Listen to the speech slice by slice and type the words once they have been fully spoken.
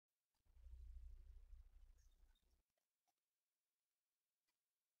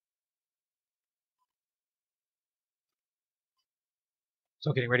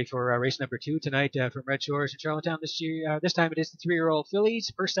So getting ready for race number 2 tonight from Redshores in Charlottetown this year. This time it is the 3-year-old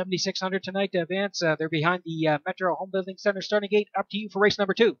fillies. First 7,600 tonight, Vance. They're behind the Metro Home Building Center starting gate. Up to you for race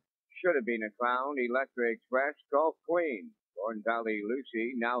number 2. Should have been a clown. Electric Express, Golf Queen. Thorn Valley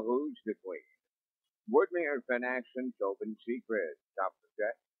Lucy, now who's the queen? Woodmere Finesse and Open Secret. Top the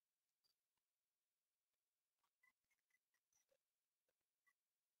set.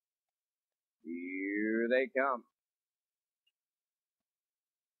 Here they come.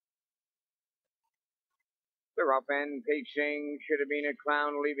 They're up and pacing. Should have been a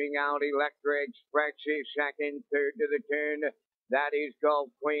clown, leaving out Electric Express is second. Third to the turn. That is Golf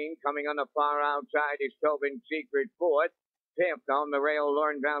Queen. Coming on the far outside is Tobin Secret fourth. Fifth on the rail,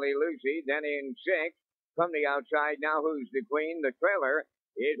 Lorne Valley Lucy. Then in sixth. From the outside, now who's the queen? The trailer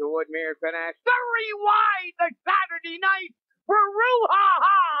is Woodmere Finesse. 3 wide the Saturday night for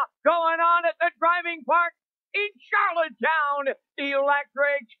Brouhaha going on at the driving park in Charlottetown.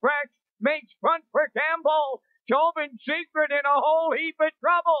 Electric Express makes front for Campbell. Tobin Secret in a whole heap of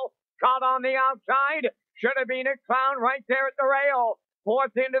trouble. Caught on the outside. Should have been a clown right there at the rail.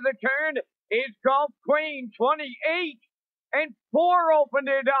 Fourth into the turn is Golf Queen, 28. And 4 opened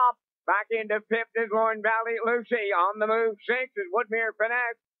it up. Back into fifth is Lorne Valley Lucy. On the move, sixth is Woodmere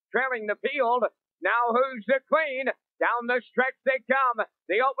Finesse. Trailing the field. Now who's the queen? Down the stretch they come.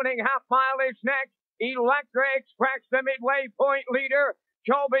 The opening half mile is next. Electric Express, the midway point leader.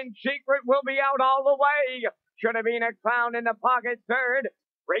 Tobin Secret will be out all the way. Should have been a clown in the pocket third.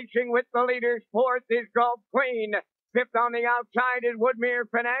 Racing with the leaders fourth is Golf Queen. Fifth on the outside is Woodmere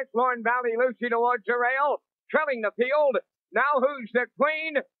Finesse. Lorne Valley Lucy towards the rail. Trailing the field. Now who's the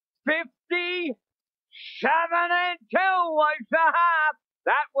queen? 57 and 2 was the half.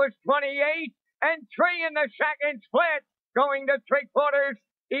 That was 28 and 3 in the second split. Going to 3/4.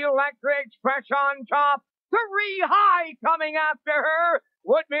 Electric Express on top. 3 high coming after her.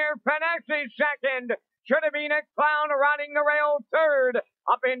 Woodmere Finesse is second. Should have been a clown running the rail third.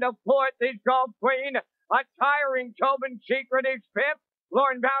 Up into fourth is Golf Queen. A tiring Tobin Secret is fifth.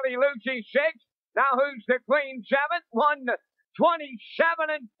 Lorne Valley Lucy sixth. Now who's the queen? Seventh. 27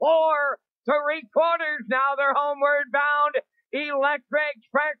 and 4. 3/4. Now they're homeward bound. Electric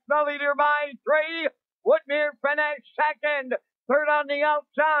Express the leader by 3. Woodmere Finesse second. Third on the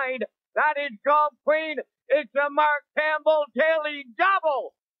outside. That is Golf Queen. It's a Mark Campbell daily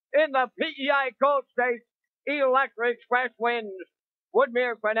double in the PEI Colt Stakes. Electric Express wins.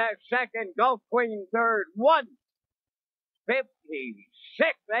 Woodmere Finesse second. Golf Queen third.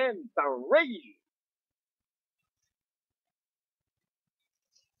 156 and 3.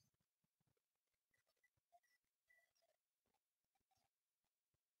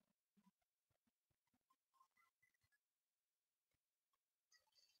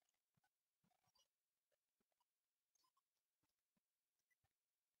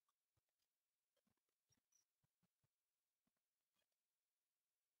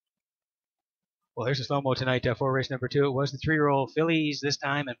 Well, here's a slow-mo tonight for race number 2. It was the 3-year-old fillies this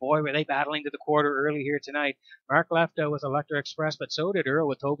time, and boy, were they battling to the quarter early here tonight. Mark left with Electric Express, but so did Earl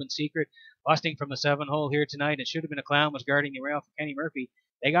with Tobin Secret, busting from the 7-hole here tonight. It should have been a clown, was guarding the rail for Kenny Murphy.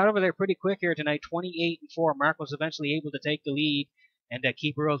 They got over there pretty quick here tonight, 28 and 4. Mark was eventually able to take the lead and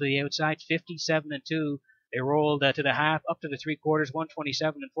keep Earl to the outside, 57 and 2. They rolled to the half, up to the 3/4,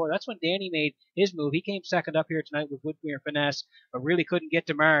 127 and 4. That's when Danny made his move. He came second up here tonight with Woodmere Finesse, but really couldn't get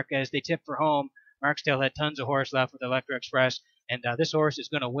to Mark as they tipped for home. Mark still had tons of horse left with Electric Express, and this horse is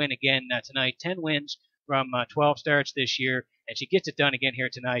going to win again tonight. 10 wins from 12 starts this year, and she gets it done again here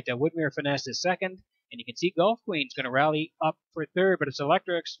tonight. Woodmere Finesse is second, and you can see Golf Queen's going to rally up for third, but it's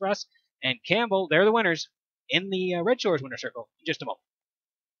Electric Express and Campbell. They're the winners in the Redshores winner circle in just a moment.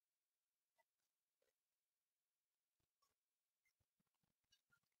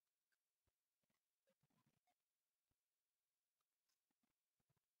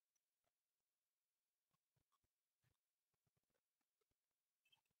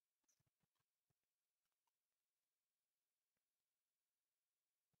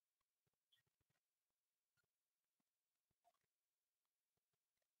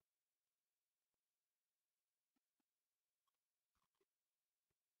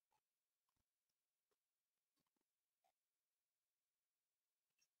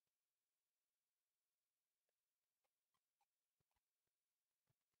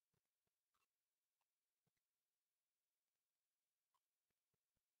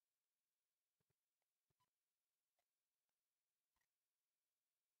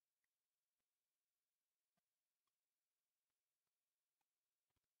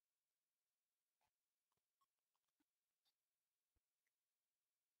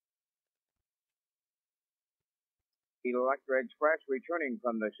 Electra Express returning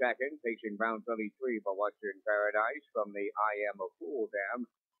from the second, facing round 33 for Western Paradise from the I Am a Fool Dam,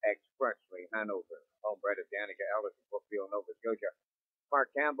 Expressly Hanover. Homebred of Danica Ellis in Brookfield, Nova Scotia. Mark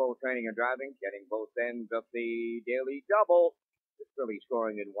Campbell training and driving, getting both ends of the daily double. The filly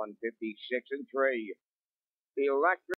scoring in 156 and 3. The Electra